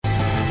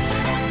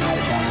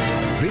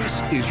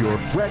This is your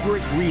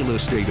Frederick Real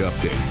Estate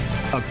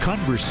Update, a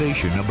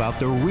conversation about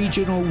the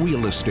regional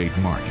real estate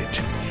market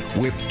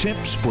with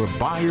tips for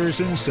buyers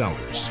and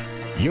sellers.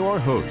 Your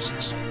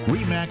hosts,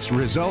 RE/MAX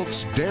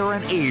Results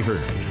Darren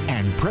Ahern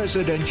and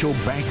Presidential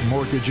Bank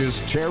Mortgages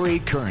Terry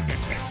Kernan.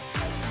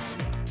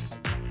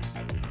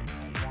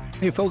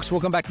 Hey folks,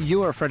 welcome back to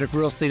your Frederick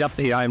Real Estate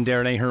Update. I'm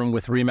Darren Ahern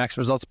with RE/MAX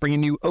Results,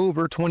 bringing you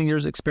over 20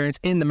 years experience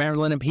in the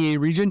Maryland and PA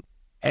region.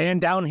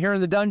 And down here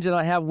in the dungeon,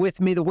 I have with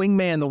me the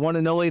wingman, the one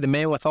and only, the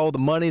man with all the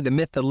money, the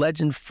myth, the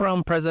legend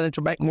from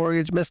Presidential Bank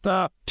Mortgage,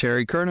 Mr.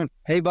 Terry Kernan.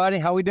 Hey, buddy,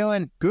 how we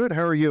doing? Good.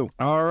 How are you?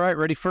 All right,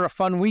 ready for a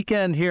fun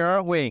weekend here,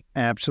 aren't we?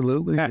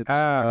 Absolutely. It's,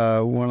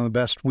 one of the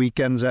best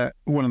weekends,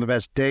 one of the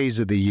best days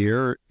of the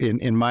year,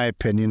 in my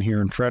opinion,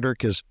 here in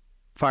Frederick is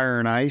Fire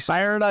and Ice.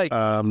 Fire and Ice.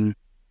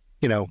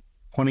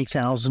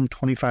 20,000,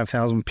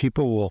 25,000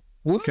 people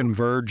will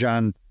converge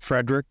on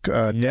Frederick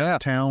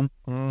downtown.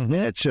 Mm-hmm.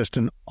 It's just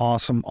an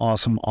awesome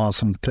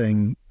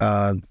thing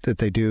that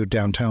they do,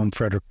 Downtown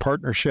Frederick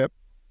Partnership.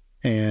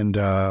 And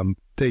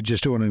they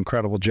just do an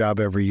incredible job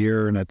every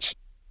year, and it's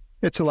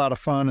a lot of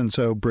fun. And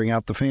so bring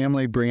out the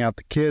family, bring out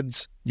the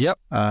kids. Yep.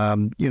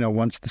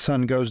 Once the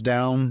sun goes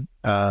down,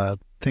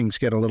 things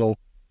get a little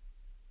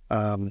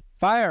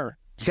fire.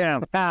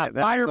 Yeah.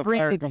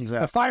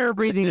 The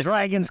fire-breathing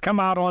dragons come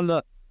out on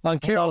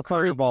Carroll Creek.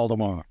 Fireball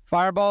tomorrow.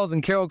 Fireballs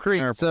in Carroll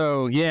Creek.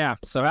 So, yeah.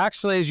 So,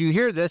 actually, as you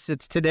hear this,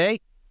 it's today.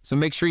 So,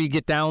 make sure you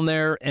get down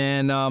there.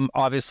 And,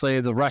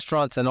 obviously, the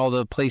restaurants and all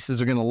the places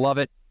are going to love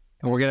it.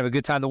 And we're going to have a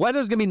good time. The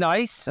weather's going to be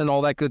nice and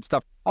all that good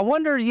stuff. I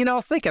wonder,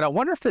 I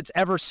wonder if it's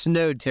ever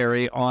snowed,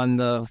 Terry, on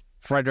the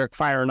Frederick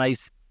Fire and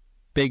Ice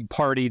big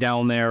party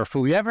down there. If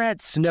we ever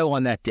had snow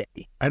on that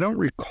day. I don't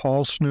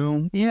recall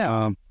snow.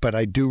 Yeah. But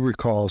I do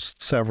recall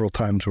several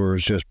times where it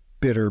was just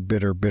bitter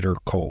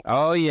cold.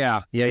 Oh,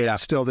 yeah. It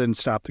still didn't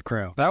stop the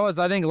crowd. That was,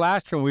 I think,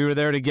 last year when we were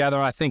there together.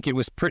 I think it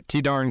was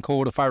pretty darn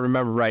cold, if I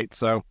remember right.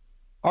 So,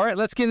 all right,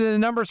 let's get into the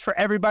numbers for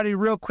everybody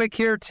real quick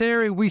here,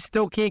 Terry. We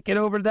still can't get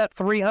over that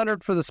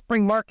 300 for the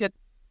spring market.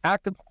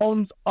 Active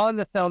homes on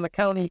the sale in the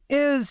county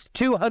is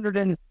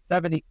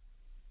 270.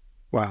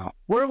 Wow.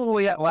 Where were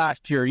we at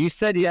last year? You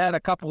said you had a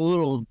couple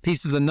little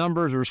pieces of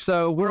numbers or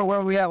so. Where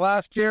were we at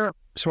last year?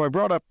 So I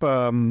brought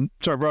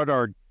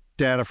our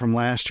data from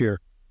last year.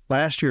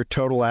 Last year,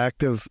 total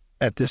active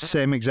at this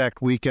same exact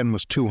weekend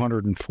was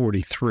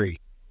 243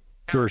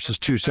 versus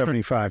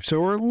 275. So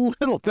we're a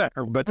little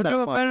better, but we're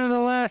doing better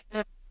than last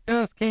year.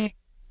 Just can't.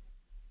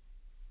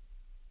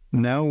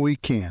 No, we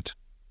can't.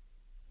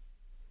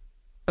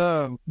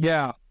 Oh,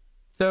 yeah.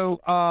 So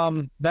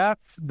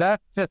that's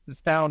just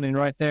astounding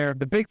right there.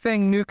 The big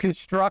thing, new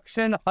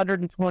construction,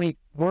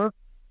 124.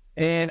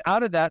 And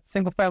out of that,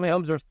 single-family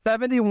homes, are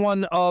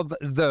 71 of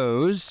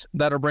those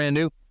that are brand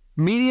new.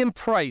 Median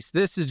price,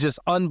 this is just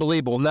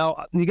unbelievable.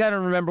 Now, you got to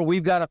remember,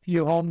 we've got a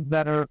few homes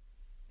that are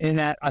in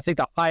that, I think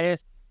the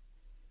highest,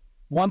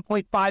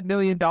 $1.5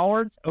 million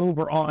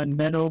over on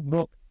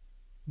Meadowbrook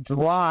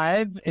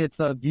Drive. It's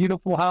a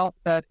beautiful house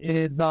that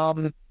is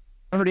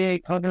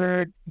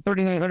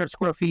 3,800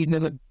 square feet,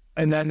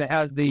 and then it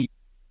has the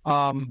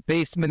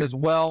basement as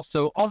well.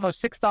 So almost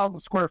 6,000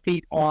 square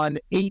feet on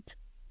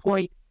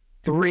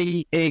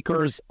 8.3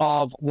 acres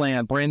of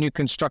land. Brand new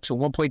construction,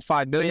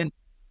 $1.5 million.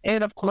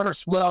 And, of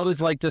course, we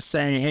always like to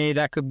say, hey,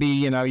 that could be,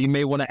 you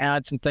may want to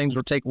add some things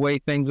or take away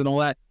things and all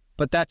that.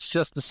 But that's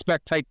just the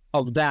spec type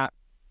of that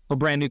for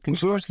brand new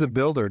construction. Who's the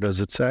builder, does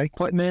it say?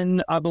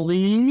 Putman, I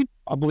believe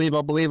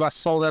I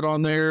saw that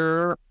on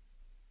there.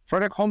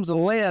 Frederick Homes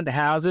and Land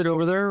has it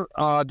over there.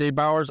 Dave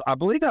Bowers, I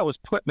believe that was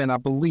Putman, I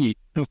believe.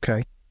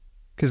 Okay.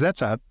 Because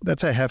that's a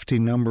hefty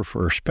number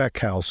for a spec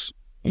house.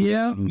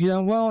 Yeah,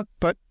 well.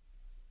 But,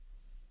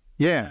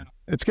 yeah,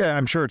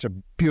 I'm sure it's a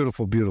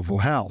beautiful, beautiful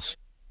house.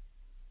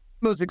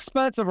 Most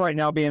expensive right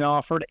now being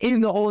offered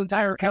in the whole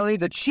entire county.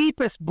 The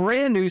cheapest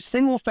brand new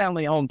single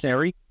family home,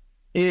 Terry,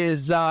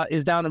 is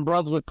down in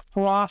Brunswick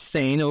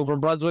Crossing over in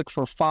Brunswick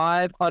for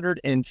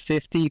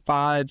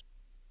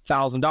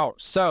 $555,000.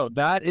 So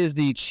that is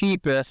the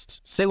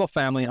cheapest single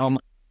family home,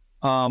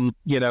 in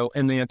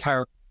the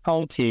entire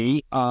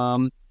county.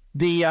 The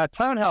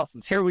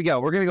townhouses, here we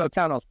go. We're going to go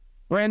townhouse.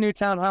 Brand new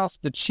townhouse.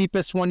 The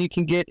cheapest one you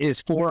can get is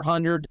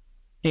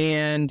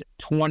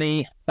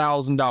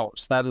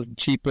 $420,000. That is the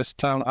cheapest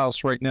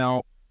townhouse right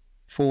now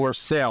for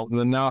sale.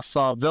 The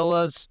Nassau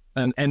Villas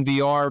and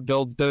NVR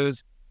builds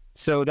those.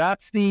 So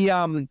that's the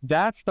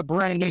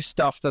brand new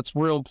stuff that's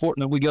real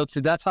important that we go to.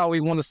 That's how we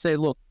want to say,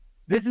 look,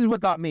 this is what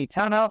got me.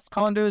 Townhouse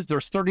condos,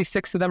 there's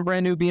 36 of them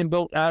brand new being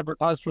built,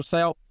 advertised for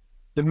sale.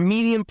 The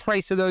median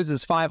price of those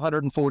is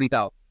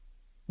 $540,000,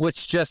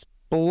 which just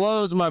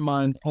blows my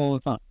mind all the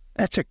time.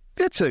 That's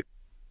a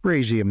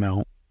crazy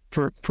amount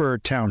for a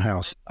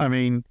townhouse. I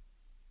mean,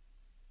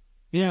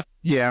 yeah,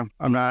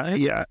 I'm not,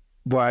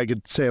 well, I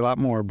could say a lot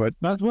more, but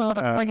that's why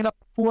I'm bringing up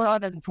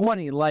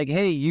 420. Like,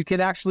 hey, you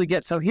can actually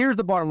get. So here's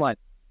the bottom line: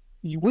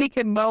 we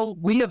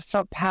have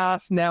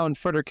surpassed now in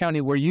Frederick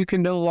County where you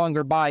can no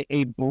longer buy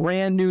a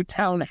brand new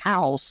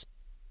townhouse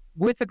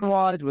with a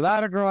garage,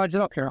 without a garage. I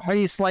don't care how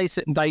you slice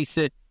it and dice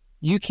it.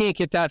 You can't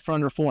get that for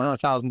under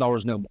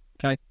 $400,000 no more.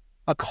 Okay,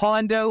 a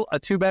condo, a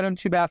 2-bedroom,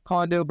 2-bath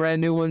condo,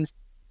 brand new ones,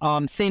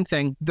 same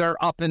thing. They're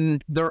up to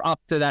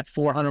that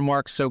 400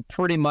 mark. So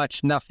pretty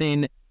much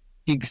nothing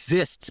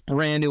exists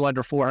brand new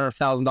under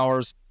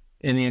 $400,000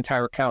 in the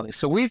entire county.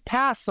 So we've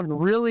passed some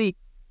really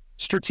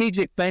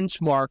strategic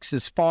benchmarks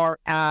as far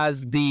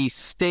as the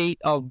state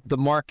of the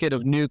market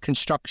of new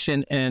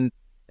construction and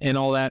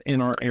all that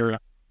in our area.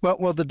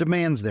 Well, the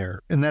demand's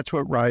there, and that's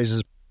what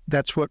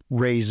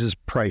raises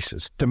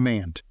prices.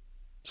 Demand.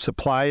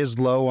 Supply is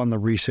low on the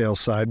resale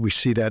side. We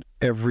see that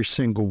every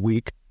single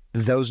week.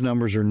 Those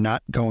numbers are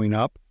not going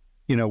up.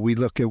 We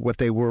look at what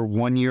they were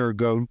 1 year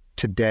ago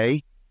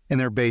today, and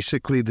they're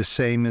basically the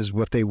same as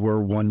what they were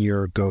 1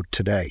 year ago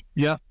today.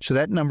 Yeah. So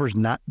that number's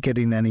not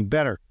getting any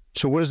better.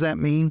 So what does that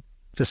mean?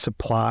 The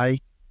supply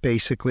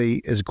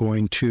basically is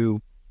going to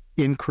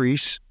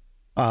increase.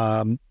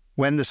 When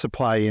the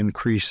supply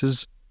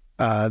increases,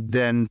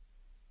 then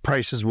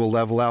prices will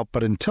level out.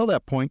 But until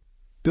that point,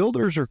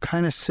 builders are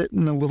kind of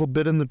sitting a little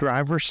bit in the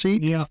driver's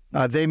seat. Yeah.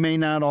 They may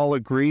not all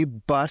agree,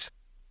 but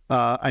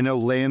I know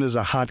land is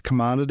a hot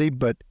commodity.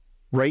 But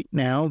right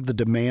now, the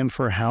demand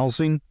for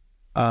housing,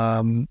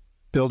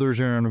 builders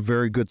are in a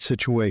very good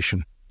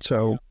situation.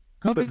 So,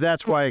 but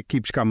that's why it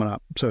keeps coming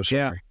up. So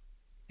sorry. Yeah.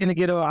 Gonna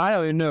get over, I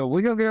don't even know.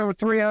 We're gonna get over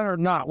 300 or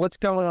not? What's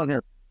going on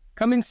here?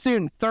 Coming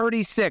soon,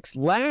 36.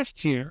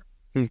 Last year,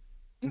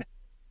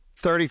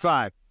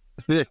 35.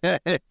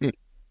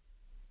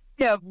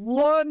 Yeah,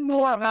 one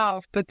more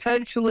house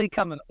potentially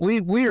coming.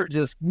 We're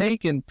just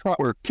making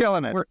We're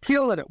killing it. We're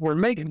killing it. We're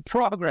making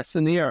progress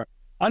in the air.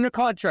 Under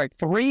contract,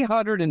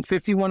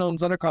 351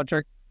 homes under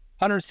contract,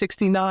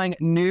 169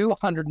 new,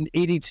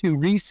 182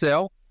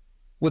 resale,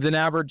 with an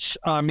average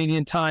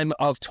median time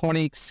of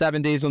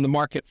 27 days on the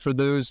market for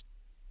those.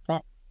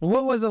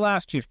 What was it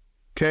last year?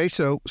 Okay,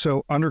 so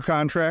under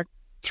contract,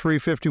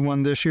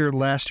 351 this year.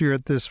 Last year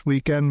at this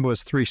weekend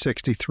was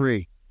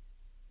 363.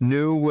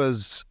 New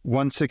was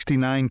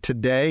 169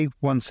 today,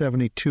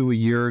 172 a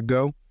year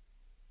ago.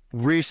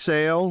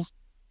 Resale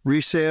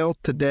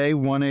today,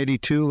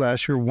 182.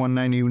 Last year,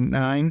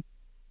 199.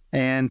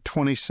 And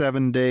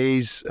 27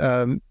 days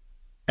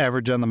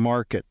average on the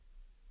market.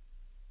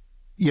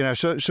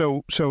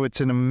 So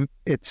it's a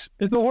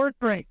horse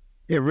race.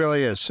 It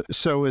really is.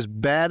 So as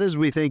bad as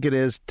we think it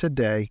is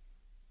today,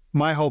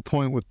 my whole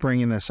point with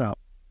bringing this up,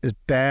 as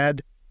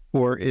bad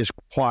or as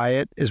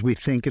quiet as we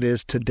think it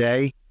is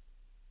today,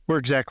 we're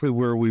exactly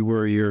where we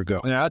were a year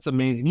ago. Yeah, that's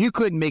amazing. You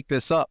couldn't make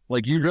this up.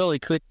 Like, you really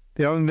could.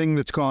 The only thing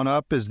that's gone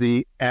up is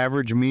the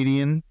average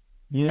median.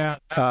 Yeah.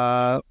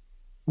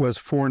 Was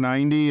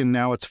 490, and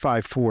now it's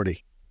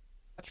 540.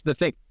 That's the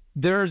thing.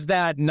 There's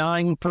that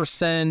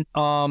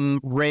 9%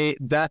 rate.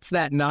 That's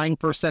that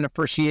 9%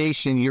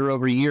 appreciation year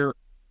over year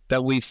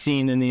that we've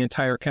seen in the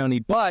entire county.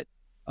 But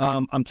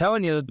I'm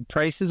telling you, the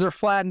prices are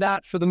flattened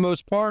out for the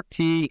most part.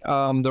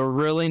 They're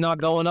really not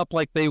going up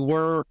like they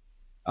were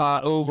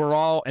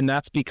overall, and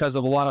that's because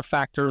of a lot of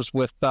factors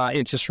with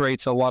interest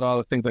rates, a lot of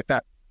other things like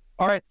that.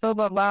 All right, so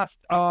the last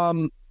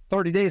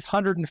 30 days,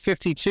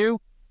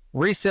 152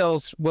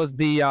 resales was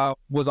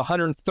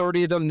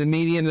 130 of them. The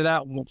median of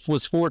that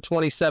was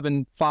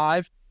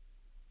 427.5.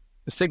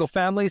 The single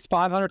families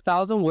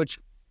 500,000, which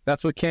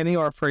that's what Kenny,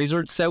 our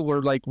appraiser, said. We're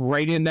like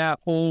right in that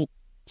whole,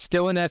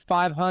 still in that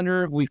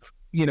 500. We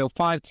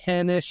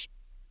 510-ish,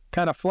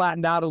 kind of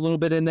flattened out a little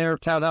bit in there.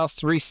 Townhouse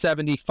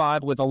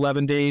 375 with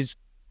 11 days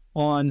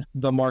on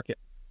the market.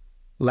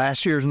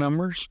 Last year's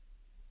numbers,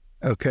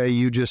 okay,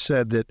 you just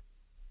said that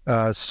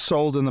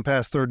sold in the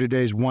past 30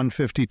 days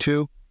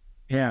 152.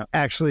 Yeah.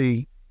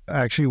 Actually,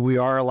 we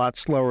are a lot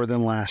slower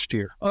than last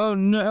year. Oh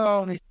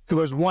no, it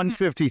was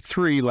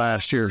 153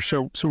 last year,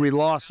 so we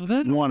lost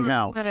one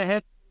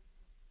house.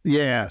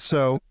 Yeah,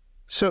 so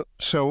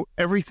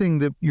everything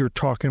that you're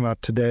talking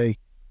about today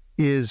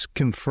is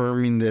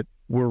confirming that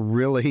we're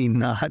really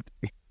not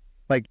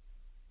like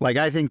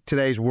I think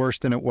today's worse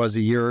than it was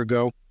a year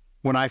ago.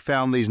 When I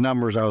found these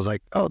numbers, I was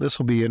like, oh, this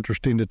will be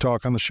interesting to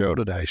talk on the show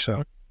today.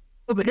 So,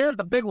 well, but here's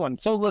the big one.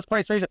 Sold list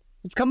price ratio.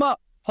 It's come up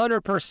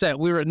 100%.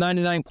 We were at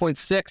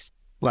 99.6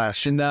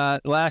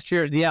 last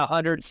year. Yeah,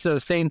 100. So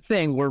same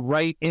thing. We're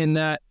right in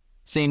that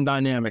same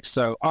dynamic.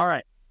 So, all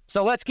right.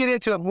 So let's get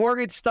into it.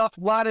 Mortgage stuff,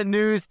 a lot of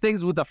news,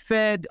 things with the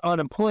Fed,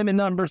 unemployment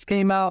numbers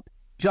came out,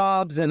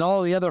 jobs, and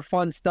all the other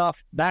fun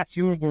stuff. That's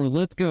your word.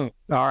 Let's go.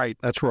 All right,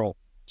 let's roll.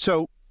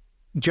 So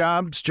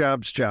jobs.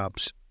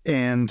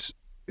 And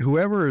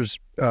whoever is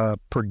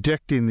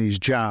predicting these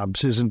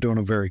jobs isn't doing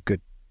a very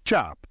good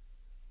job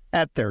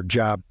at their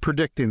job,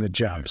 predicting the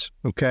jobs,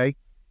 okay?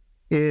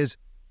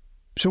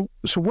 So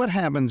what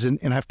happens,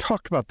 and I've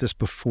talked about this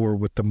before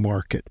with the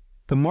market.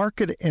 The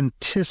market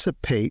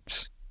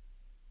anticipates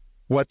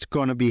what's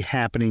going to be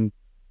happening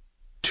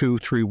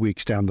 2-3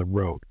 weeks down the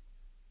road.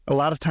 A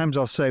lot of times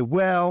I'll say,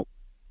 well,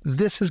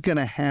 this is going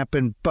to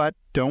happen, but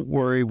don't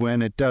worry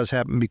when it does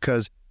happen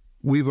because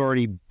we've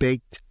already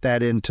baked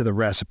that into the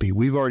recipe.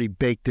 We've already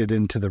baked it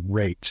into the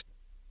rates.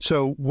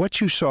 So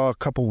what you saw a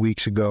couple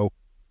weeks ago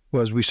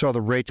was we saw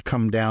the rates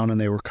come down,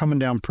 and they were coming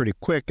down pretty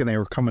quick, and they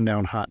were coming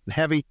down hot and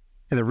heavy.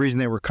 And the reason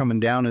they were coming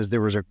down is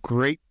there was a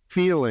great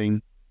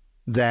feeling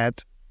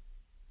that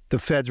the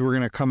feds were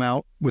going to come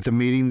out with a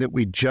meeting that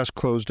we just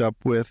closed up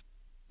with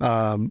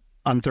on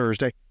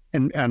Thursday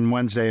and on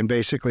Wednesday and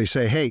basically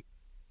say, hey,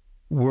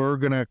 we're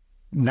going to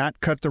not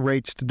cut the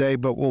rates today,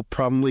 but we'll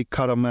probably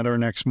cut them at our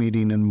next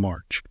meeting in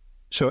March.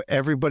 So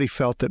everybody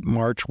felt that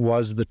March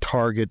was the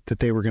target, that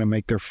they were going to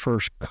make their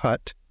first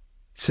cut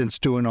since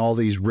doing all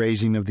these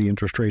raising of the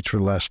interest rates for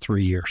the last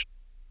 3 years.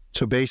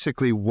 So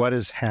basically what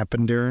has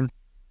happened, Darren,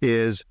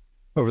 is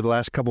over the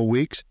last couple of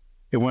weeks,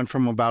 it went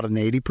from about an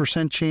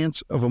 80%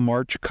 chance of a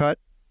March cut,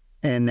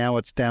 and now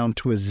it's down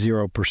to a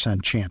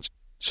 0% chance.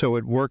 So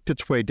it worked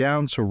its way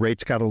down, so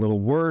rates got a little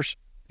worse.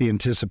 The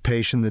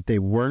anticipation that they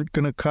weren't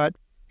going to cut,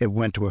 it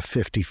went to a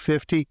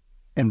 50-50,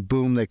 and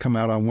boom, they come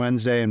out on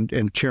Wednesday,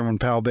 and Chairman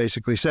Powell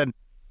basically said,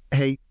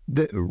 hey,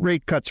 the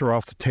rate cuts are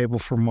off the table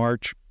for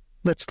March.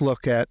 Let's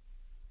look at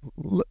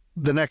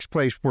the next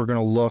place we're going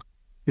to look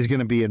is going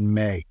to be in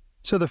May.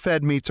 So the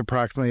Fed meets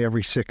approximately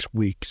every 6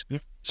 weeks. Yeah.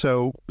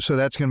 So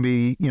that's going to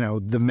be,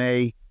 the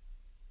May,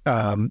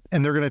 and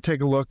they're going to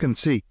take a look and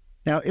see.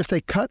 Now, if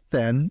they cut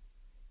then,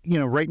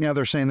 right now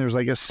they're saying there's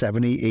like a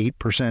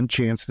 78%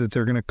 chance that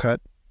they're going to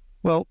cut.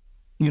 Well,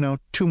 2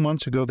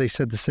 months ago, they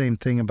said the same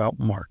thing about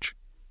March.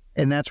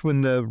 And that's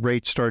when the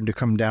rates started to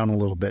come down a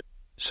little bit.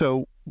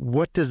 So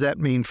what does that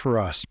mean for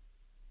us?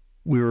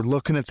 We were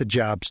looking at the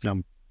jobs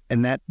number,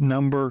 and that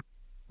number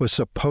was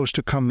supposed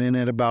to come in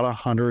at about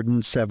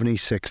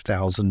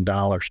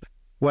 $176,000.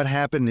 What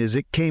happened is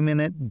it came in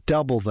at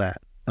double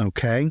that,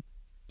 okay?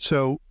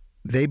 So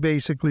they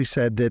basically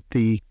said that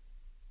the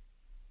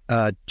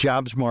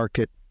jobs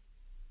market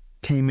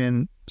came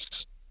in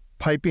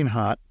piping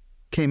hot,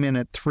 came in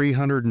at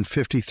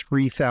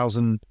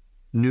 353,000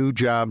 new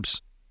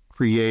jobs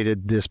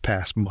created this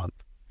past month.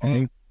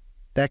 Okay?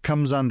 That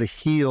comes on the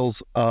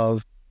heels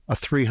of a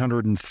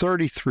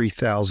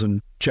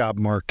 333,000 job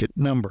market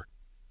number.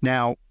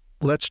 Now,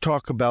 let's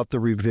talk about the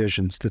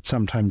revisions that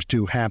sometimes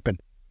do happen.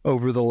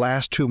 Over the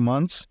last 2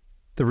 months,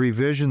 the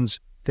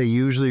revisions, they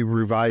usually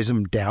revise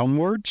them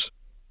downwards.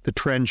 The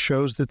trend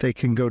shows that they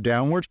can go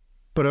downwards.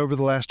 But over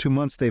the last 2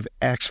 months, they've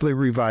actually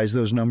revised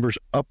those numbers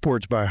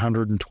upwards by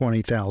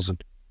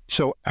 120,000.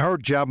 So our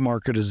job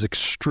market is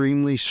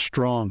extremely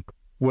strong.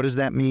 What does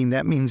that mean?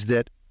 That means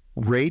that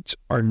rates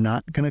are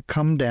not going to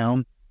come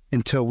down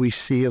until we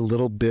see a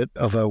little bit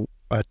of a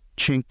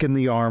chink in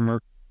the armor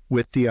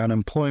with the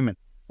unemployment.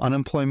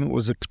 Unemployment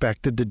was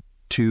expected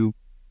to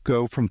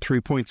go from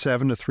 3.7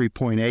 to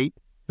 3.8.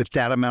 With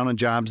that amount of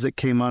jobs that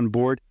came on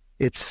board,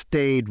 it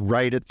stayed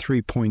right at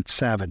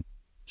 3.7.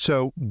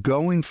 So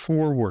going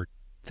forward,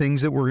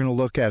 things that we're going to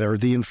look at are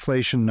the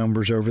inflation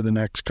numbers over the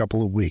next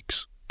couple of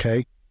weeks,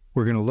 okay?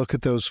 We're going to look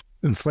at those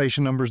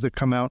inflation numbers that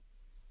come out,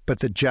 but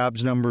the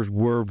jobs numbers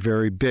were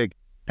very big.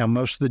 Now,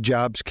 most of the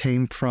jobs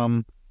came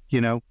from,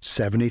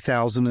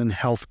 70,000 in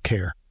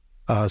healthcare,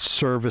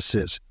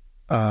 services.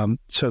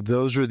 So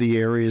those are the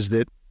areas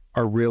that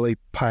are really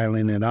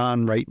piling it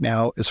on right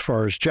now as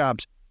far as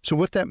jobs. So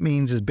what that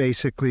means is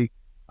basically,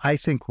 I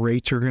think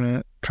rates are going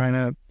to kind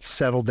of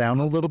settle down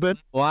a little bit.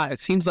 Well, it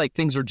seems like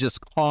things are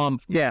just calm.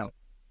 Yeah.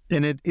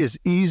 And it is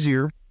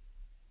easier,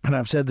 and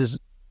I've said this,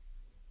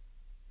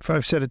 if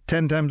I've said it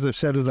 10 times, I've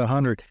said it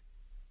 100.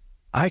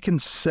 I can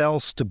sell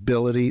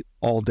stability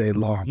all day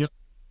long. Yep.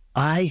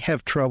 I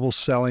have trouble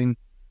selling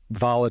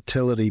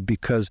volatility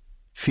because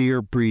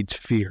fear breeds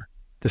fear.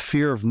 The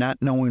fear of not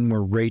knowing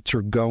where rates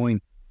are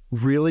going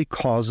really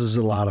causes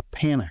a lot of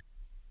panic.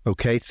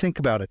 Okay, think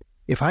about it.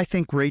 If I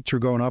think rates are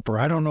going up, or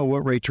I don't know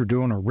what rates are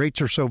doing, or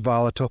rates are so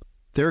volatile,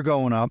 they're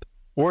going up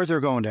or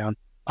they're going down,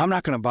 I'm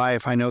not going to buy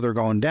if I know they're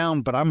going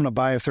down, but I'm going to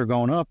buy if they're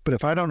going up. But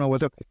if I don't know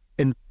what they're...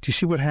 And do you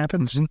see what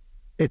happens?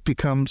 It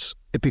becomes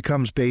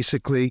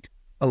basically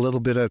a little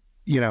bit of,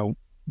 the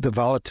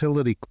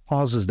volatility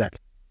causes that.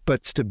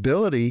 But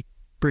stability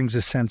brings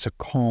a sense of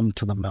calm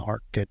to the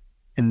market.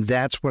 And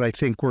that's what I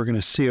think we're going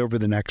to see over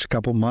the next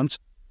couple months.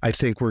 I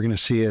think we're going to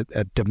see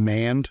a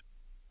demand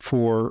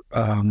for...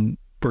 we're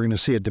going to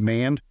see a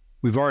demand.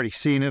 We've already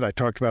seen it. I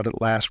talked about it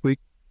last week.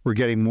 We're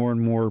getting more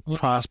and more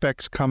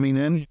prospects coming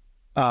in.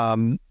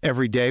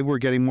 Every day we're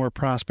getting more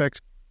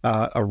prospects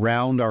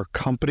around our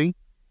company.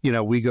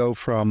 We go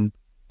from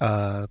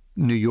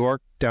New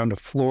York down to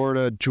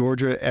Florida,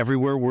 Georgia,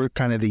 everywhere. We're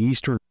kind of the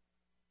eastern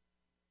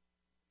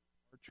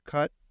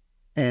cut,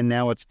 and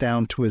now it's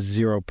down to a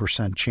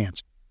 0%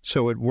 chance.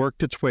 So it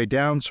worked its way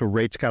down, so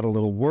rates got a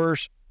little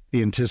worse.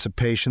 The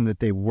anticipation that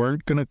they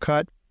weren't going to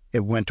cut,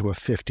 it went to a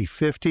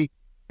 50-50,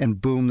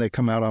 and boom, they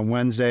come out on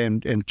Wednesday,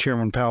 and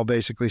Chairman Powell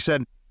basically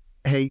said,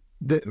 hey,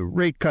 the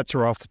rate cuts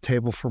are off the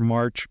table for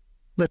March.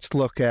 Let's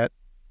look at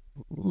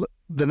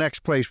the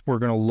next place we're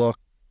going to look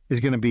is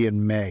going to be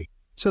in May.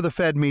 So the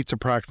Fed meets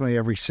approximately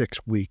every 6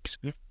 weeks.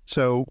 Yeah.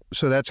 So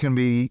that's going to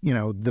be,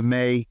 the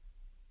May,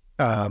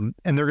 and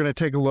they're going to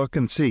take a look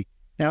and see.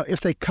 Now,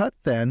 if they cut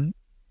then,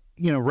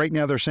 right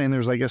now they're saying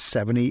there's like a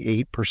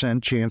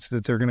 78% chance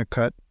that they're going to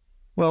cut.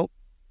 Well,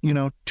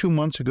 2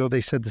 months ago,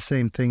 they said the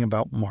same thing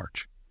about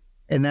March.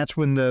 And that's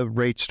when the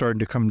rates started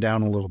to come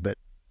down a little bit.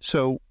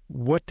 So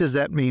what does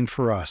that mean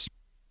for us?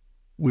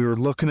 We were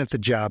looking at the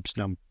jobs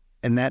number,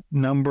 and that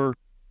number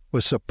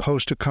was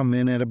supposed to come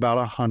in at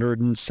about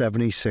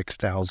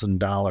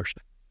 $176,000.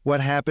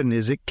 What happened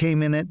is it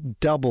came in at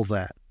double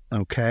that,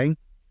 okay?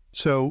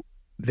 So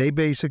they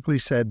basically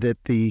said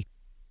that the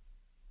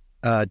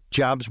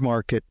jobs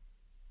market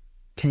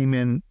came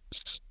in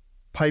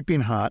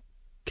piping hot,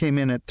 came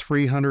in at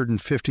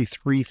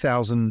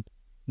 353,000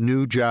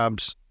 new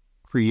jobs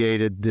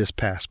created this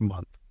past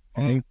month.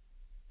 Okay?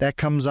 That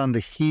comes on the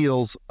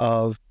heels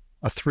of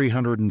a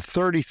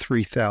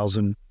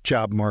 333,000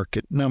 job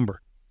market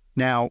number.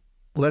 Now,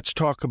 let's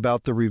talk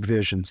about the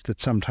revisions that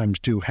sometimes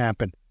do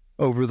happen.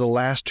 Over the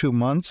last 2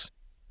 months,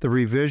 the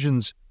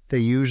revisions, they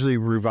usually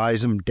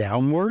revise them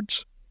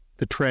downwards.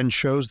 The trend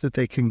shows that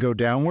they can go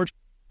downwards.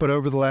 But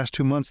over the last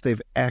 2 months,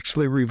 they've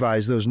actually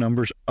revised those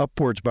numbers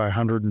upwards by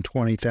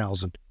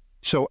 120,000.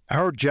 So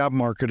our job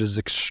market is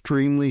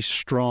extremely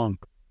strong.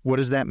 What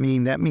does that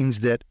mean? That means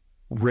that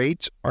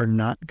rates are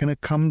not going to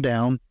come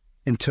down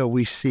until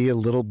we see a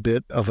little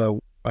bit of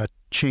a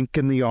chink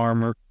in the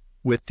armor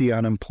with the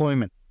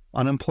unemployment.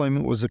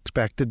 Unemployment was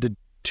expected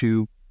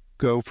to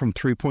go from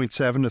 3.7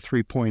 to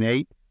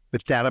 3.8.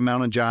 With that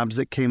amount of jobs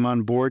that came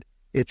on board,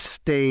 it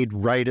stayed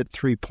right at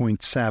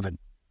 3.7.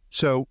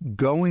 So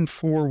going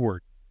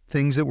forward,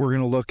 things that we're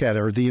going to look at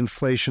are the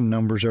inflation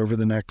numbers over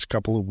the next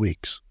couple of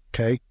weeks,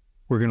 okay?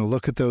 We're going to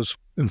look at those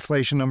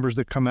inflation numbers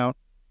that come out,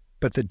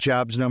 but the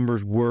jobs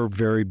numbers were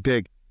very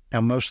big. Now,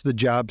 most of the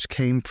jobs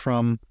came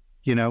from,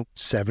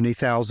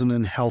 70,000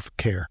 in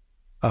healthcare,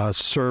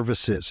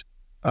 services.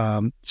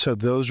 So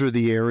those are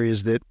the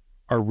areas that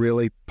are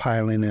really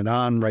piling it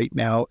on right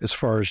now as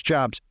far as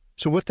jobs.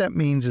 So what that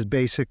means is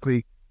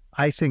basically,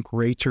 I think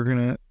rates are going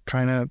to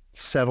kind of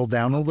settle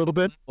down a little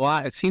bit. Well,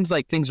 it seems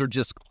like things are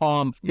just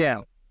calm.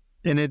 Yeah.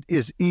 And it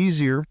is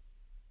easier,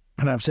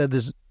 and I've said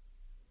this,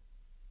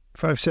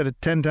 if I've said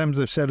it 10 times,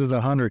 I've said it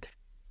 100.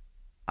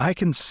 I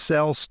can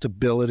sell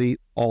stability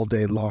all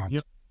day long.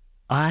 Yep.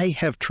 I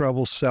have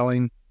trouble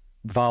selling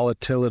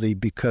volatility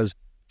because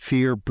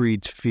fear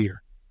breeds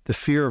fear. The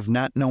fear of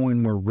not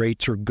knowing where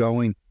rates are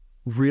going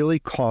really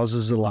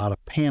causes a lot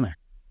of panic.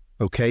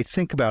 Okay,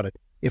 think about it.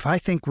 If I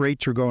think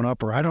rates are going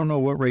up, or I don't know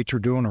what rates are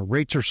doing, or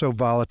rates are so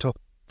volatile,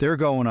 they're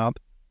going up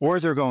or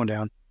they're going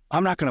down,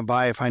 I'm not going to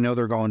buy if I know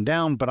they're going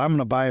down, but I'm going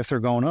to buy if they're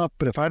going up.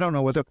 But if I don't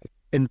know what they're...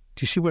 And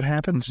do you see what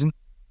happens?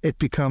 It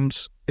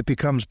becomes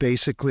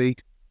basically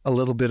a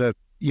little bit of,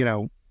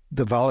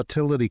 the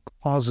volatility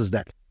causes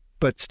that.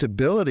 But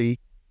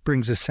stability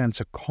brings a sense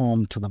of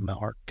calm to the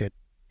market.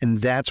 And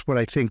that's what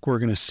I think we're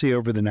going to see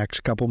over the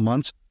next couple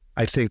months.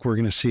 I think we're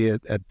going to see a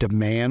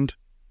demand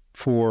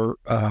for...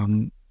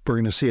 we're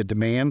going to see a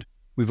demand.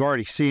 We've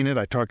already seen it.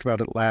 I talked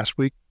about it last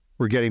week.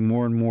 We're getting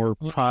more and more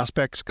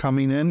prospects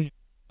coming in.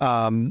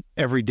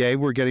 Every day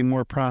we're getting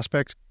more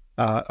prospects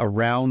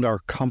around our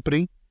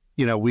company.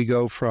 We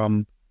go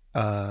from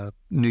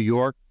New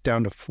York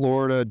down to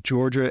Florida,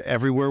 Georgia,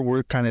 everywhere.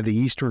 We're kind of the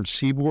eastern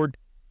seaboard.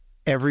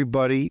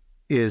 Everybody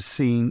is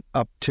seeing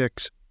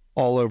upticks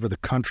all over the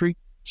country.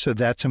 So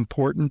that's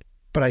important.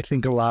 But I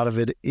think a lot of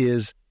it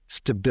is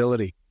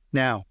stability.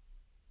 Now,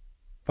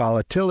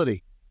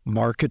 volatility.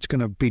 Market's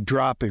going to be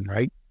dropping,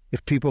 right?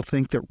 If people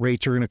think that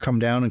rates are going to come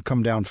down and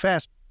come down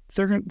fast,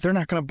 they're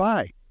not going to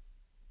buy.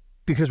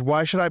 Because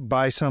why should I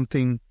buy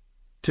something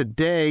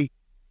today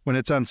when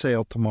it's on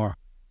sale tomorrow?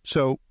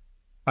 So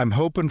I'm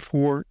hoping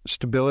for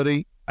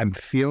stability. I'm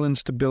feeling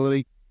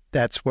stability.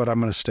 That's what I'm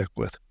going to stick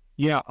with.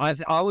 Yeah,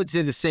 I would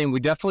say the same. We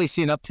definitely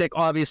see an uptick,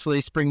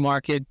 obviously, spring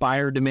market,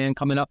 buyer demand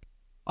coming up.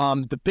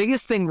 The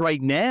biggest thing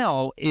right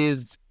now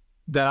is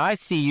that I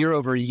see year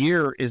over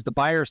year is the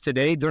buyers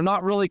today, they're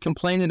not really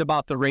complaining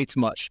about the rates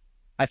much.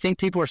 I think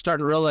people are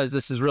starting to realize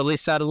this is really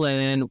settling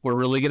in. We're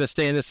really going to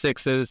stay in the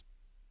sixes.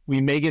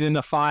 We may get in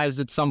the fives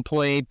at some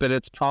point, but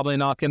it's probably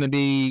not going to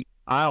be,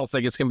 I don't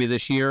think it's going to be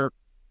this year.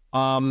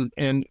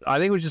 And I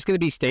think it's just going to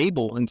be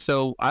stable. And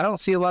so I don't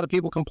see a lot of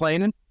people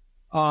complaining.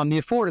 The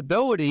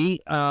affordability,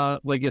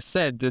 like I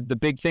said, the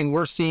big thing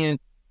we're seeing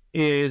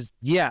is,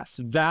 yes,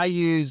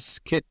 values,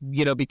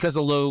 because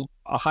of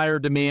a higher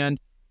demand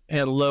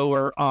and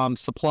lower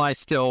supply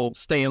still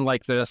staying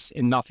like this,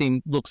 and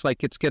nothing looks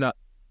like it's going to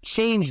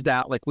change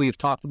that, like we've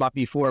talked about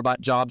before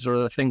about jobs or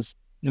other things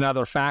and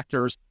other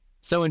factors.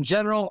 So in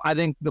general, I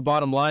think the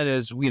bottom line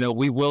is,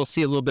 we will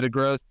see a little bit of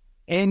growth.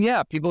 And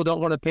yeah, people don't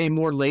want to pay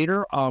more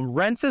later.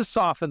 Rents have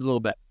softened a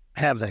little bit.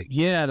 Have they?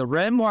 Yeah, the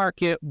rent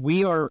market,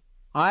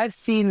 I've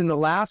seen in the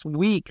last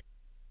week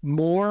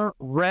more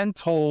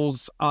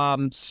rentals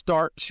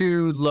start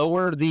to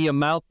lower the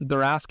amount that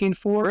they're asking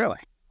for. Really?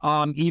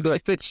 Even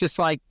if it's just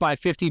like by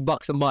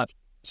 $50 a month.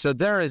 So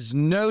there is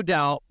no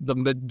doubt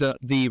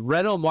the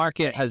rental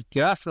market has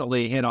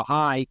definitely hit a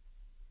high.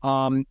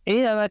 And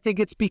I think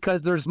it's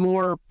because there's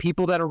more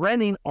people that are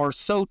renting are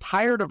so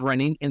tired of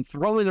renting and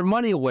throwing their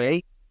money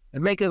away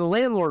and making the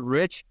landlord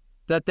rich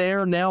that they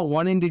are now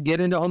wanting to get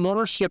into home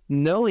ownership,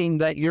 knowing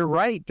that you're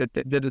right, that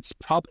it's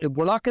probably,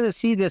 we're not going to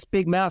see this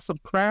big,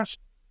 massive crash,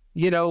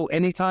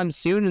 anytime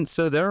soon. And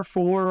so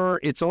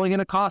therefore it's only going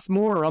to cost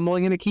more. I'm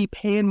only going to keep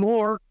paying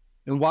more.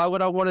 And why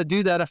would I want to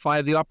do that if I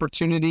have the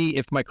opportunity,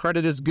 if my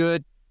credit is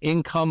good,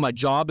 income, my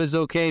job is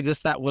okay,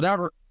 this, that,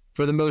 whatever,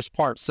 for the most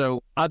part.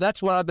 So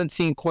that's what I've been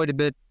seeing quite a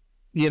bit,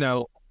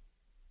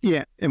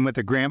 Yeah, and with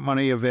the grant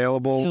money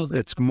available,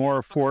 it's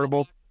more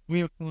affordable.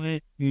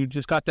 You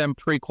just got them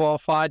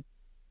pre-qualified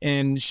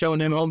and showing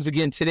them homes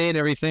again today and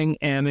everything,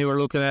 and they were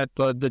looking at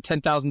the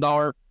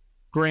 $10,000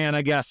 grant,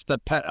 I guess,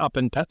 up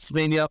in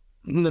Pennsylvania,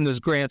 and then there's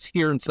grants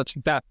here and such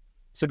like that.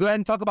 So go ahead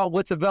and talk about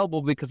what's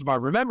available, because if I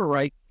remember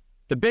right,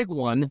 the big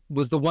one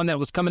was the one that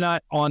was coming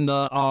out on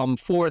the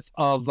 4th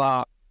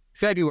of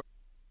February.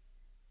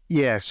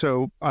 Yeah,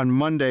 so on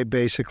Monday,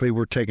 basically,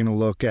 we're taking a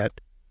look at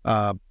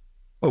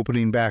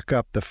opening back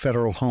up the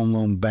Federal Home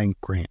Loan Bank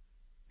grant.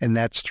 And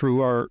that's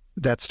through our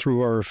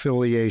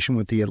affiliation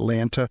with the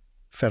Atlanta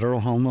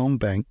Federal Home Loan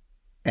Bank.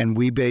 And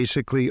we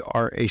basically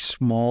are a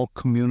small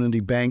community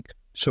bank,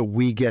 so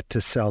we get to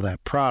sell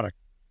that product.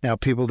 Now,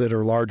 people that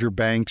are larger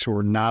banks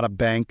or not a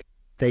bank,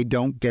 they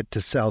don't get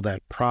to sell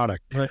that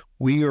product. Right.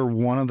 We are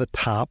one of the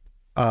top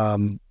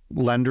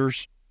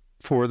lenders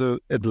for the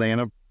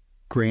Atlanta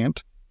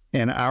grant,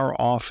 and our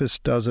office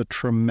does a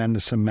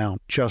tremendous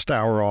amount, just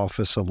our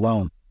office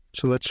alone.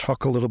 So let's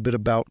talk a little bit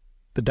about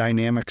the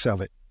dynamics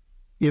of it.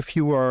 If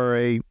you are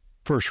a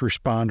first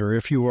responder,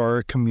 if you are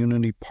a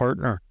community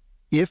partner,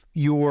 if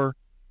your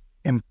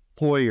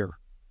employer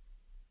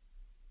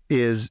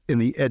is in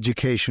the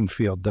education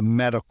field, the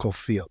medical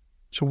field.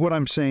 So what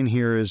I'm saying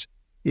here is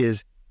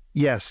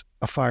yes,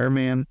 a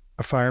fireman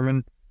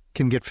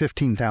can get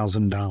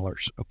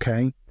 $15,000,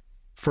 okay?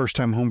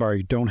 First-time home buyer,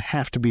 you don't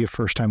have to be a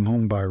first-time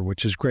home buyer,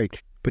 which is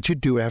great, but you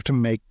do have to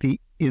make the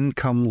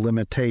income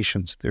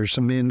limitations. There's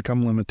some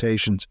income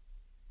limitations,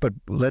 but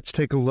let's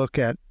take a look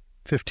at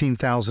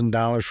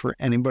 $15,000 for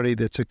anybody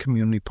that's a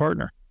community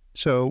partner.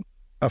 So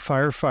a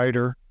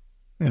firefighter,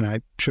 and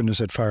I shouldn't have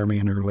said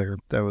fireman earlier.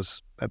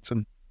 That's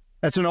an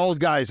old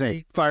guy's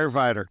name,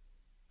 firefighter.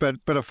 But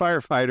a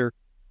firefighter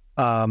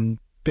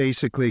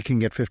basically can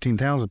get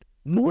 $15,000.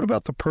 What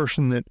about the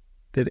person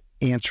that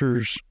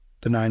answers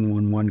the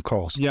 911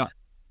 calls? Yeah,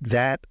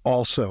 that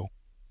also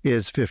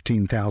is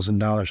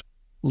 $15,000.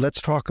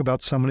 Let's talk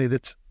about somebody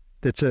that's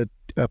a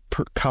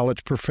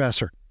college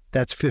professor.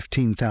 That's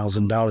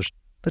 $15,000.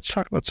 Let's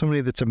talk about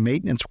somebody that's a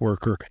maintenance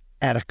worker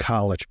at a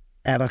college,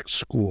 at a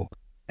school,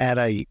 at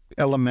a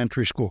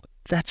elementary school.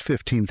 That's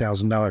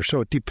 $15,000.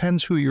 So it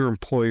depends who your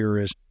employer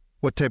is,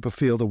 what type of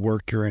field of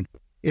work you're in.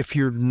 If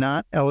you're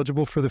not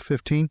eligible for the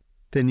 15,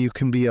 then you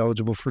can be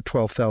eligible for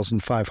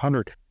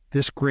 $12,500.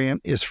 This grant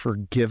is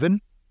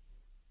forgiven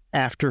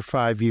after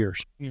 5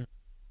 years. Yeah.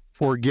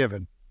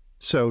 Forgiven.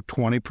 So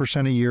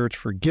 20% a year, it's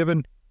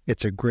forgiven.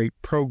 It's a great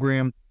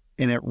program.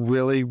 And it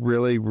really,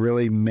 really,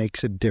 really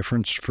makes a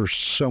difference for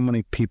so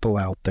many people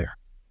out there.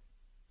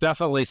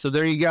 Definitely. So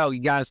there you go. You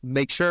guys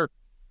make sure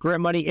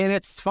grant money, and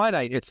it's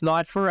finite. It's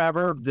not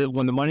forever.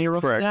 When the money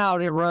runs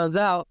out, it runs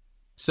out.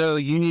 So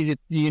you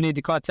need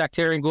to contact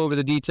Terry and go over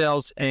the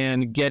details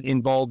and get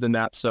involved in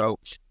that. So,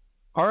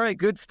 all right,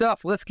 good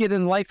stuff. Let's get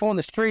in life on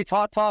the streets.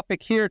 Hot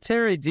topic here,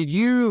 Terry. Did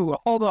you,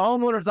 all the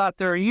homeowners out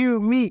there, you,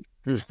 me,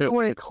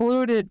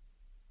 included,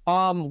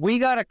 we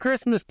got a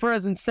Christmas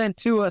present sent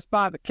to us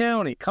by the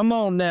county. Come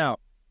on now.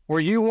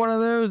 Were you one of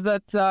those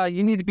that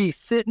you need to be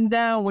sitting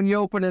down when you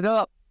open it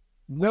up?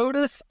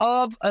 Notice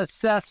of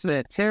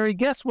assessment. Terry,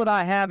 guess what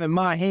I have in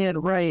my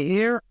hand right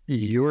here?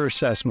 Your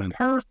assessment.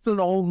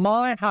 Personal,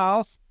 my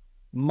house,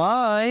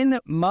 mine,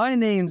 my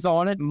name's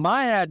on it,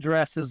 my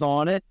address is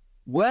on it,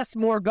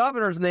 Westmore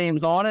governor's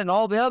name's on it, and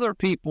all the other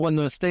people in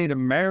the state of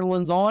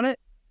Maryland's on it.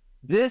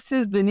 This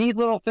is the neat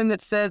little thing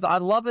that says, I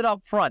love it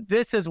up front.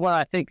 This is what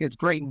I think is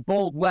great in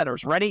bold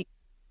letters. Ready?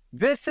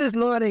 This is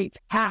not a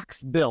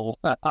tax bill.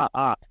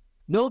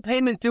 No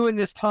payment due in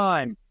this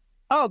time.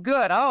 Oh,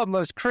 good. I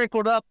almost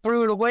crinkled up,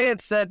 threw it away,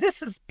 and said,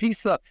 this is a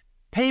piece of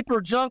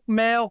paper junk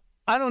mail.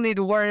 I don't need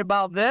to worry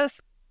about this.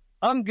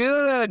 I'm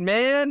good,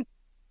 man.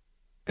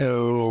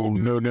 Oh,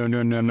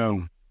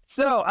 no.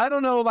 So I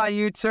don't know about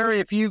you, Terry,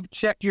 if you've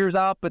checked yours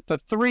out, but the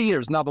 3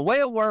 years. Now, the way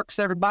it works,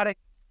 everybody,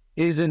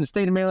 is in the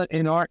state of Maryland,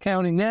 in our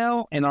county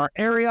now, in our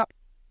area,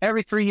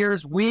 every 3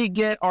 years, we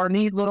get our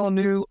neat little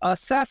new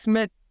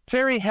assessment.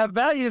 Terry, have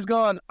values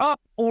gone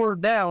up or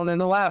down in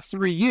the last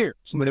 3 years?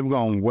 They've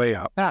gone way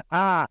up.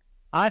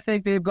 I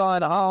think they've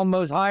gone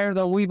almost higher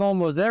than we've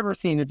almost ever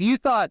seen. If you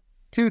thought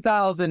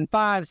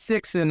 2005,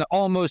 6, and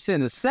almost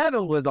into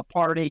 7 was a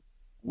party,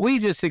 we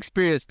just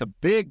experienced a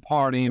big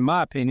party, in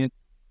my opinion.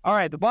 All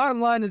right, the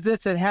bottom line is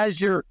this. It has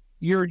your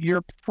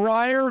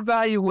prior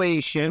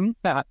valuation.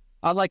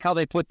 I like how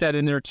they put that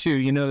in there, too.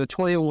 You know, the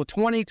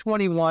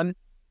 2021,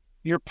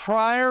 your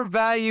prior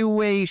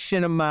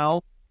valuation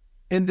amount,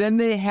 and then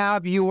they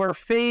have your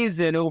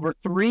phase-in over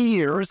 3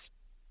 years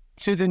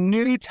to the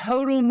new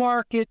total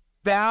market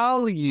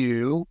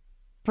value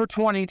for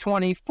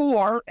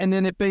 2024. And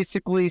then it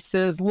basically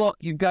says, look,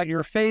 you've got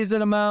your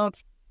phase-in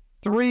amounts,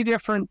 3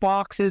 different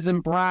boxes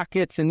and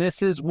brackets, and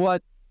this is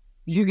what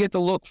you get to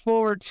look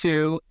forward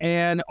to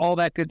and all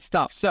that good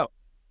stuff. So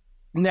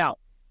now,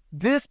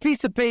 this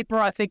piece of paper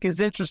I think is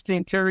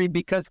interesting, Terry,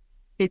 because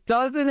it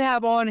doesn't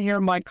have on here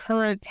my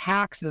current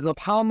taxes of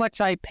how much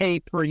I pay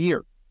per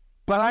year.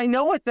 But I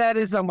know what that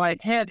is on my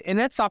head, and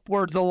it's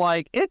upwards of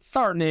it's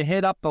starting to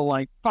hit up to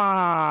 $5,000,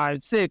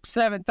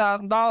 $6,000,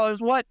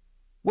 $7,000. What?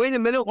 Wait a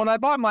minute. When I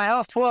bought my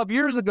house 12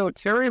 years ago,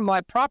 Terry,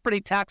 my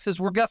property taxes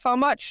were, guess how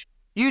much?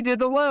 You did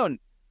the loan.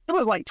 It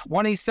was like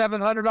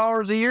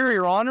 $2,700 a year,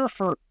 Your Honor,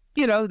 for,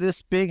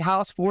 this big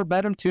house,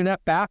 4-bedroom, 2.5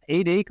 bath,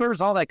 8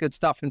 acres, all that good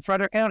stuff in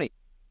Frederick County.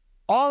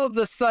 All of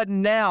a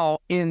sudden now,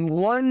 in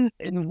one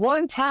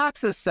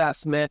tax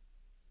assessment,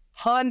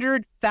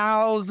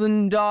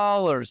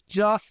 $100,000,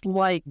 just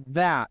like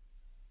that.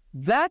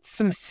 That's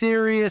some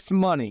serious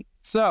money.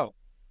 So,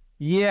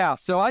 yeah,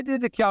 so I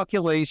did the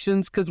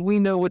calculations because we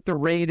know what the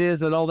rate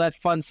is and all that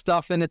fun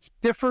stuff, and it's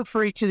different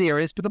for each of the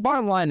areas. But the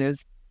bottom line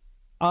is,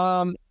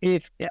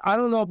 if I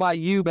don't know about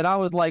you, but I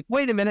was like,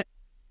 wait a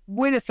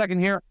second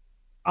here.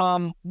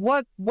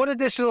 What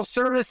additional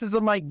services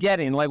am I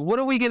getting? What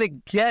are we going to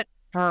get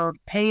for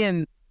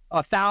paying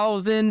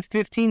 $1,000,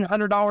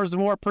 $1,500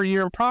 more per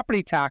year in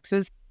property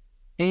taxes?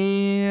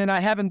 And I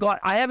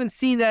haven't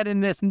seen that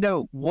in this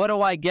note. What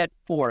do I get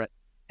for it?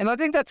 And I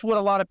think that's what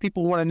a lot of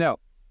people want to know.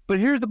 But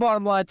here's the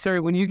bottom line, Terry.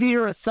 When you get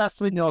your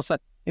assessment,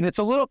 and it's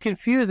a little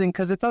confusing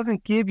because it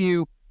doesn't give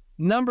you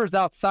numbers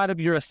outside of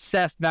your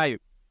assessed value.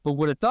 But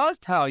what it does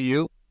tell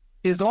you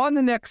is on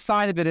the next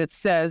side of it, it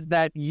says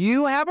that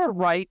you have a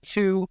right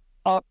to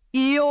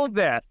appeal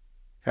this.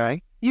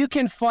 Okay. You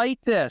can fight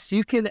this.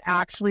 You can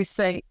actually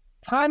say,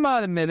 time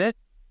out a minute.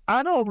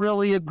 I don't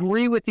really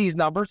agree with these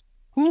numbers.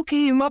 Who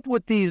came up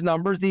with these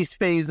numbers, these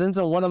phase-ins,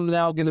 and what I'm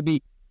now going to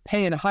be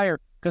paying higher?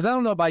 Because I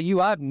don't know about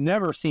you, I've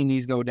never seen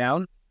these go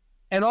down.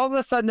 And all of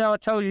a sudden now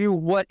it tells you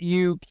what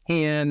you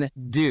can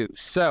do.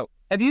 So,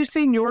 have you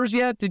seen yours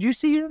yet? Did you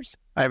see yours?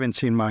 I haven't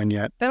seen mine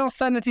yet. They don't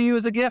send it to you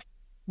as a gift,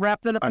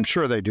 wrapped it up? I'm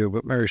sure they do,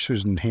 but Mary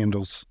Susan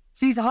handles.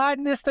 She's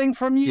hiding this thing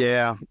from you?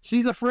 Yeah.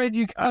 She's afraid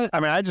you...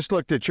 I just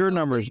looked at your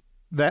numbers.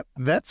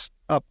 That's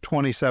up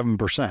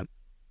 27%.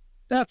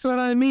 That's what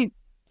I mean.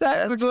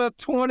 That's up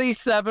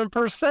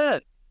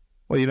 27%.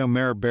 Well,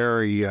 Mayor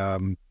Barry,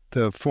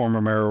 the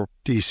former mayor of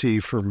D.C.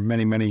 for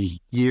many, many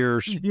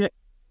years, yeah.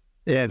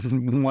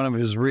 In one of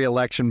his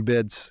re-election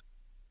bids,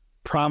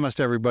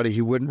 promised everybody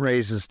he wouldn't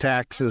raise his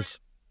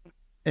taxes.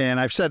 And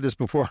I've said this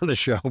before on the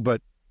show,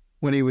 but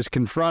when he was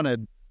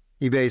confronted,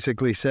 he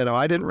basically said,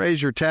 I didn't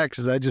raise your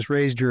taxes, I just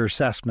raised your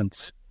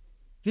assessments.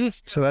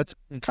 Yes. So that's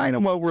kind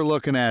of what we're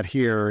looking at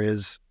here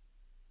is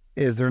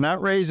they're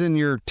not raising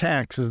your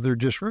taxes, they're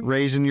just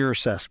raising your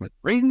assessment.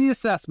 Raising the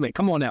assessment.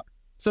 Come on now.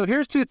 So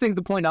here's 2 things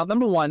to point out.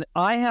 Number 1,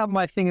 I have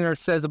my thing there that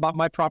says about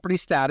my property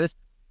status,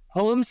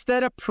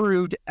 homestead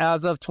approved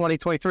as of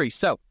 2023.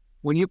 So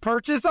when you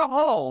purchase a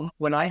home,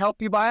 when I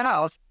help you buy a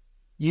house,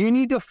 you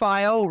need to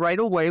file right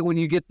away when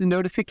you get the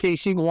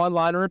notification, go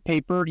online or in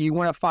paper, you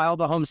want to file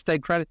the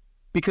homestead credit,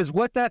 because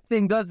what that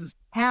thing does is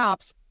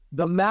caps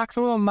the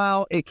maximum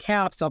amount it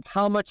caps of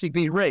how much it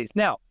can be raised.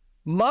 Now,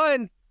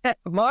 mine's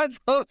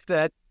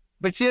homestead,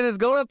 but shit is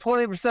going up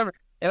 20%.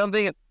 And I'm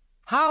thinking,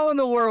 how in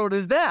the world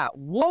is that?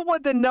 What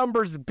would the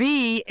numbers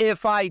be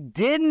if I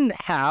didn't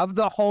have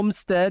the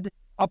homestead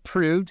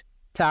approved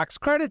tax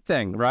credit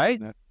thing,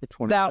 right?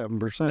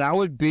 27%. That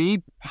would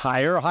be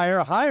higher,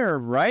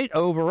 right?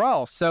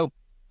 Overall. So,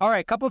 all right,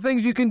 a couple of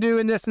things you can do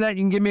in this and that.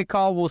 You can give me a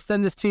call. We'll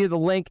send this to you, the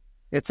link.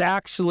 It's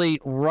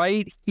actually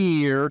right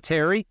here,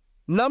 Terry.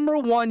 Number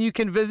 1, you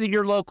can visit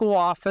your local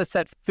office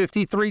at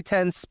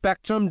 5310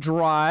 Spectrum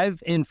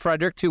Drive in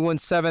Frederick,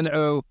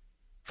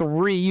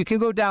 21703. You can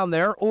go down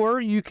there, or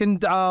you can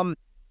go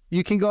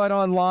out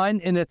online,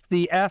 and it's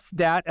the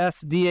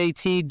sdat.fred,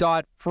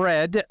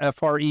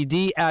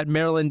 F-R-E-D, at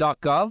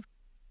maryland.gov.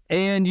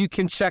 And you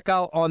can check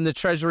out on the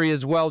Treasury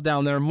as well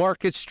down there.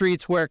 Market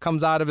Street's where it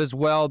comes out of as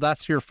well.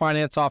 That's your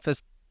finance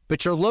office.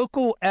 But your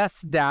local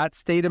SDAT,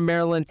 State of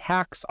Maryland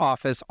Tax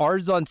Office,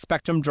 ours is on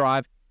Spectrum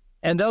Drive,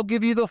 and they'll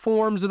give you the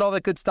forms and all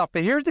that good stuff.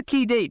 But here's the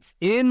key dates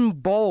in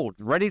bold.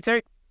 Ready,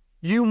 Terry?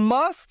 You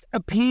must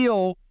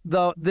appeal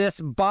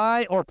this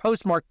by or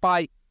postmark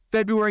by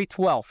February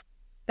 12th.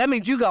 That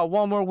means you got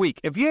 1 more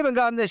week. If you haven't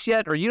gotten this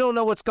yet, or you don't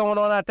know what's going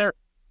on out there,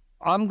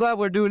 I'm glad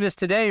we're doing this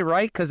today,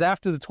 right? Because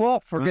after the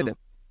 12th, forget it.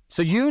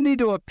 So you need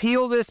to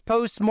appeal this,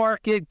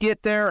 postmark it,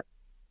 get there,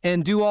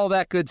 and do all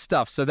that good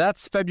stuff. So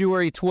that's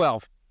February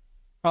 12th.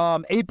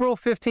 April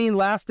 15th,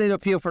 last day to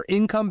appeal for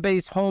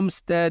income-based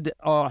homestead,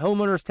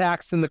 homeowner's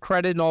tax and the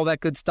credit and all that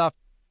good stuff.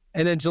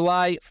 And then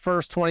July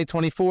 1st,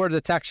 2024,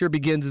 the tax year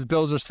begins as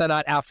bills are sent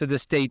out after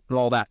this date and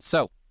all that.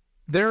 So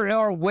there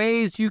are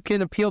ways you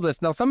can appeal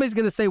this. Now, somebody's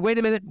going to say, wait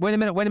a minute.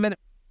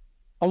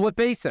 On what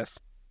basis?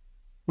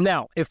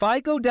 Now, if I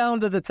go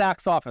down to the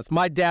tax office,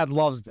 my dad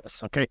loves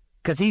this, okay?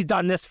 Because he's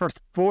done this for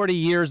 40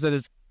 years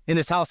in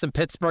his house in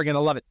Pittsburgh, and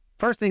I love it.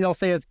 First thing I'll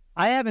say is,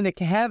 I haven't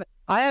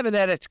I haven't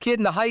had a kid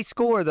in the high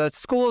school or the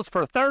schools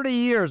for 30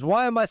 years.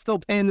 Why am I still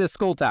paying this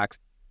school tax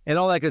and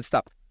all that good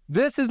stuff?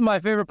 This is my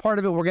favorite part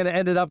of it. We're going to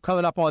end it up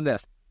coming up on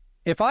this.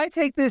 If I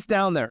take this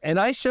down there and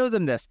I show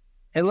them this,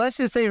 and let's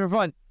just say for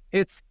fun,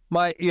 it's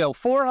my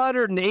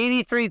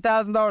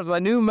 $483,000, my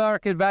new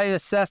market value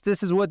assessed.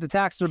 This is what the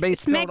taxes are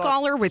based on. It's Meg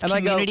Gawler with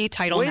Community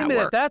Title Network. Wait a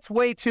minute, that's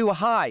way too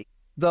high.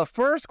 The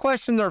first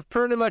question they're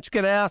pretty much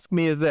going to ask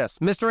me is this: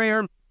 Mr.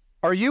 Ahern,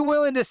 are you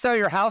willing to sell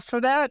your house for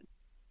that?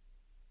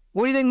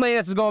 What do you think my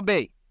answer is going to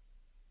be?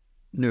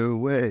 No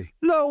way.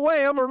 No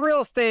way. I'm a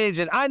real estate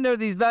agent. I know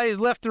these values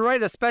left and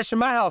right, especially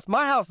my house.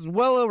 My house is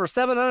well over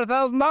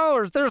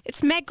 $700,000.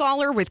 It's Meg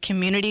Gawler with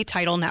Community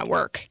Title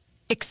Network.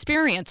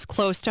 Experience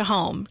close to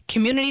home.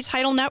 Community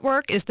Title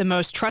Network is the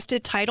most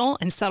trusted title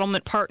and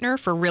settlement partner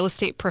for real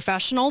estate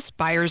professionals,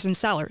 buyers, and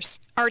sellers.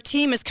 Our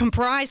team is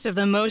comprised of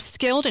the most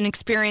skilled and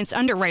experienced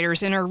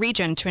underwriters in our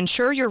region to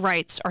ensure your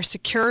rights are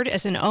secured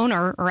as an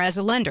owner or as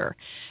a lender.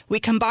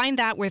 We combine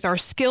that with our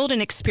skilled and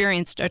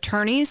experienced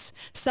attorneys,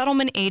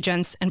 settlement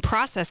agents, and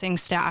processing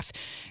staff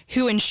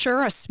who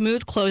ensure a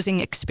smooth closing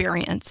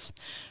experience.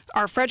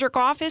 Our Frederick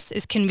office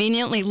is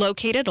conveniently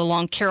located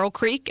along Carroll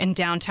Creek in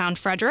downtown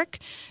Frederick.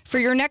 For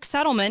your next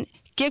settlement,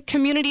 give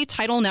Community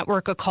Title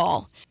Network a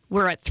call.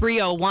 We're at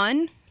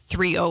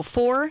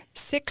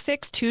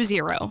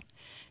 301-304-6620.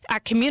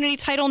 At Community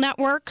Title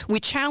Network, we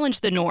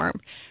challenge the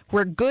norm.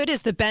 Where good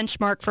is the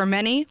benchmark for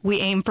many, we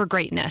aim for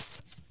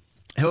greatness.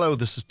 Hello,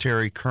 this is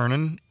Terry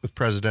Kernan with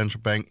Presidential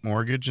Bank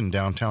Mortgage in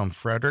downtown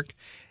Frederick.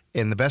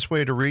 And the best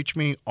way to reach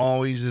me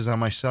always is on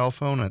my cell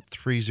phone at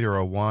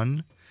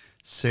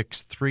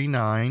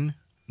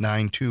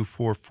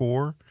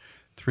 301-639-9244,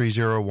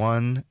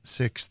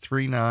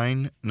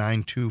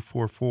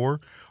 301-639-9244, or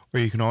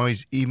you can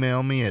always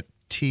email me at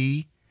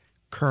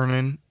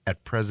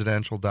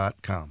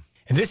tkernan@presidential.com.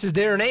 And this is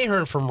Darren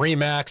Ahern from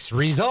RE/MAX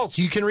Results.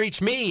 You can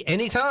reach me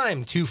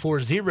anytime,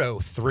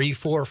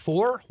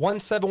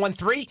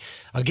 240-344-1713.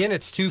 Again,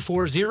 it's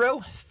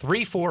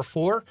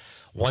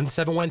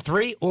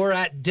 240-344-1713 or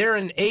at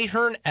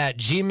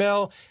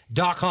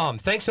darrenahern@gmail.com.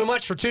 Thanks so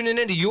much for tuning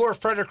in to your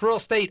Frederick Real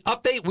Estate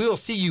Update. We will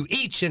see you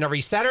each and every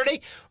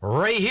Saturday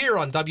right here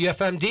on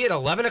WFMD at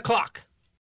 11 o'clock.